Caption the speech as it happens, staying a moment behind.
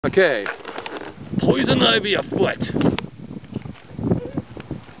Okay, poison ivy afoot.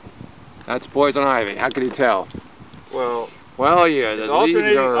 That's poison ivy. How can you tell? Well, Yeah, the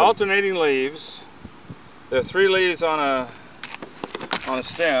leaves are alternating leaves. There are 3 leaves on a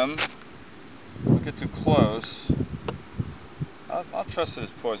stem. Don't get too close. I'll trust it as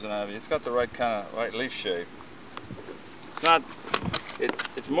poison ivy. It's got the right leaf shape. It's not.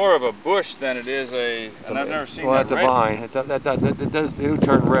 It's more of a bush than it is a. And I've never seen that. Well, that's a vine. They do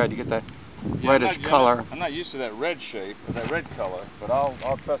turn red. You get that reddish color. I'm not used to that red shape, or that red color, but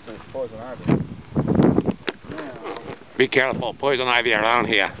I'll trust it as poison ivy. Be careful, poison ivy around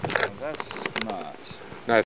here. That's